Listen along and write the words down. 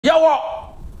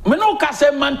me no ka say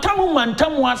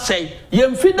mantamu asay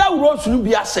yemfida rose no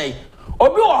bi asay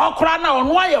obi wo hokora na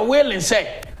ono aye willing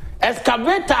say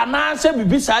excavator na say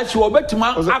bibisa chi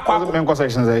obetima akwa men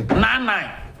section say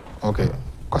 99 okay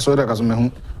kwaso da kaso me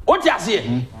hu o ti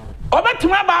ase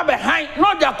obetima ba be han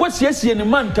no de akosiesie ni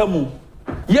mantamu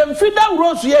yemfida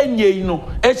rose ye nyei no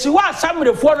esiwa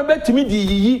asamrefo no betimi di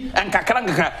yiyi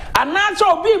enkakra ananso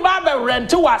obi ba be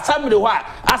rent wa asamre ho a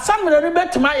asamre no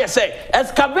betima ye say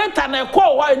excavator na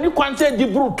call wa ni kwanse di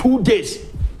bru 2 days.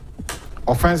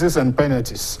 Offenses and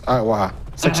penalties.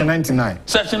 Section 99.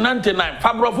 Section 99.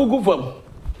 Fabrofo gufam.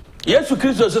 Yesu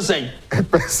Christo saying a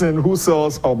person who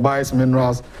sells or buys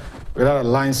minerals without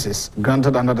licenses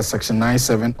granted under the Section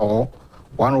 97 or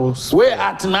 106. We're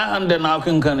at 900 now,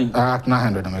 can at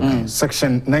 900.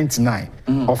 Section 99.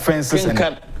 Offenses and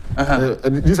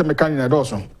this is a mechanic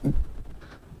also.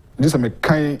 This is a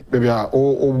mechanic baby.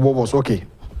 Was okay.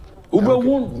 Uber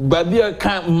won't baby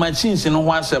machines in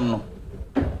one sem.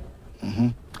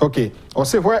 Okay. Or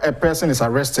say where a person is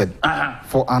arrested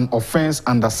for an offense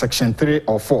under Section 3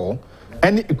 or 4,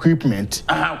 any equipment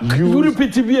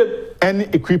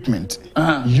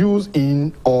used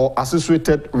in or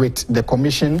associated with the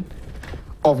commission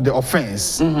of the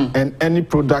offense and any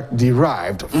product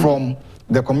derived from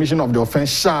the commission of the offense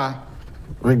shall,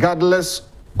 regardless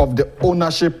of the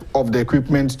ownership of the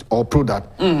equipment or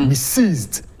product, be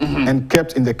seized and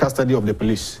kept in the custody of the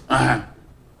police.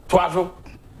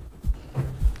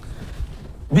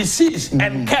 Be seized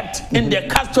and kept in the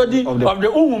custody of the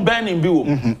Burning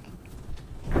Biwo.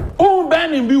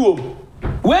 Burning Biwo.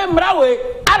 When Brawe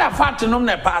Arafat no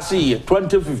ne pass year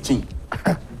 2015.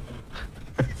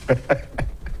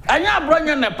 Anya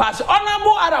Abronye ne pass.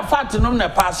 Honorable Arafat no ne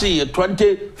pass year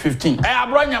 2015.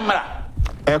 Abronye mra.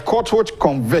 A court which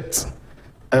convicts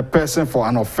a person for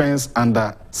an offense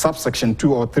under subsection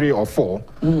 2 or 3 or 4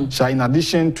 shall, in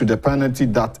addition to the penalty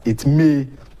that it may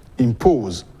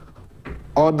impose,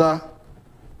 order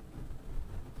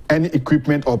any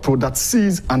equipment or product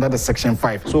seized under the Section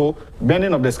 5. So,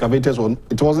 burning of the excavators,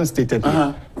 it wasn't stated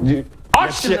here.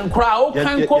 Auction and crowd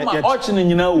can come auction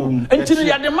in until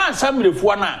you demand some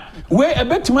reform. Where a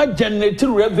bit more generated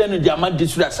revenue, the amount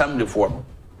district assembly form.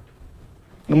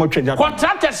 No more change.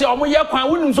 Contractors say, "Oh, yeah, I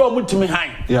wouldn't so much to me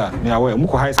high." Yeah,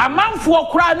 a man for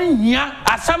crying here,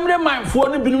 assembly man for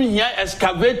the being here,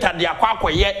 excavator, the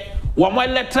aqua yet. One more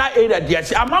letter area, dear.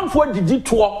 A man for the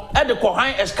detour at the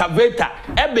Kohan excavator,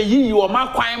 every year you are my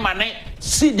quiet money,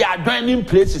 see the adjoining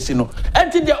places, you know.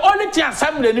 And the only thing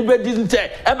assembly anybody didn't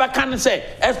say, ever can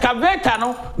say, excavator,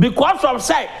 no, because of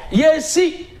say, yes,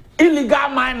 see, illegal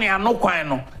mining and no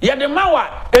quino. Yet the mawa,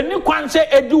 any quan say,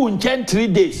 edu in 3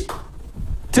 days.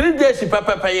 3 days,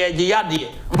 papa pay yadi,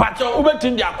 but over to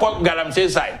the Galamsey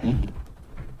side.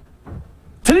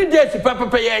 3 days, papa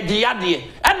pay yadi,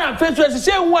 and I'm faced with the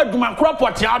same word to my crop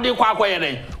what they quack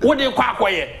away. What they quack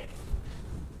away.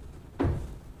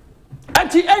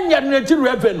 At the end, you're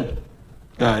revenue.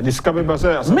 Discovered by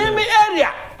Mimi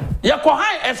area,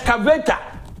 Yakohai excavator,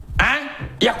 and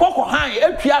Yakohai,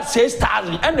 APR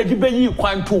 6,000, and the debate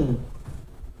quantum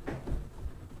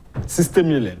 60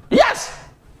 million. Yes.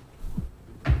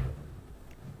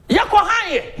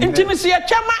 Yakohai, intimacy, a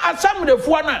chama assembly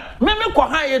for now. Mimi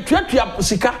Kohai, Tuatua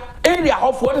Sika, area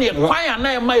of 1 year,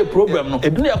 and my problem.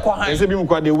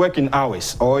 They work in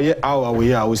hours, or hour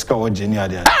we are with Scout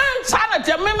Genia.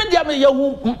 Sanity, maybe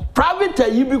you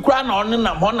private, you be crying on and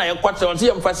I'm on a quarter of the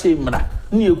emphysema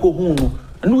near Kohunu.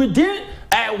 And within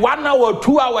 1 hour,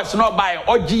 2 hours, not by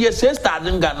or GSS stars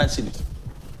in Ghana City.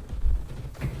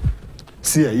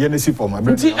 See, you see for my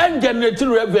brother. The engine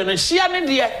revenue, she and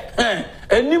dear, and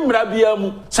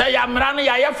Nimrabiam, say I'm running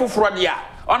a for Frodia,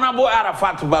 honorable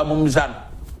Arafat Bamumzan.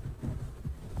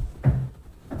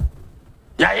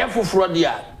 Yaya for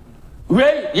Frodia.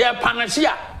 Way, ya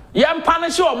panacea. Yam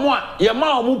panish or more, your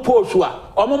mom posua,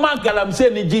 or Mamma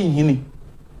Galamsey ni Jin.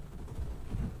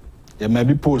 You may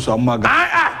be post or Maga.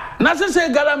 Nothing say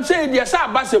Galamsey, dear Sir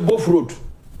Bass a buff root.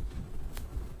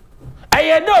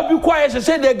 I don't be quiet to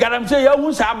say the Galamsey, you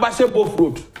won't have Bass a buff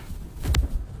root.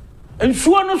 And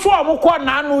sure no swam or quite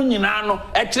nano, Ninano,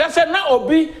 at just now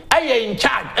obi, I in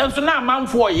charge, and so now man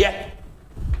for yet.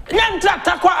 Yan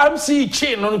Takwa MC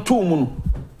chain on 2 moon.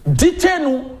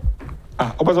 Detenu.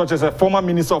 Opposite a former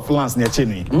minister of lands near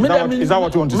Chini. Is that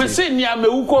what you want to say? Messinia me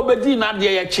uko bedina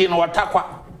de chin or takwa.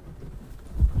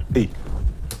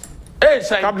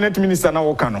 Cabinet minister now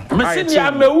Okano.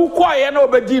 Messinia me uko ya no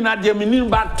bedina de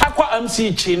minin ba takwa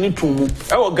MC chini tumu.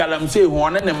 E wo Galamsey ho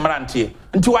ne mrantie.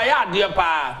 Nti wa ya de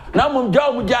pa na mum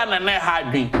jaw mu ja na na ha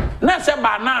dwen. Na se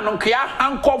ba na no kya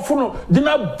hankofo no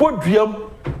dina boduam.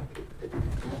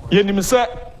 Yenim se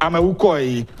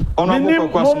Amawukoi. Minim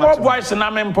more voice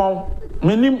na mempon.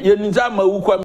 Minim yeninza amawukoi.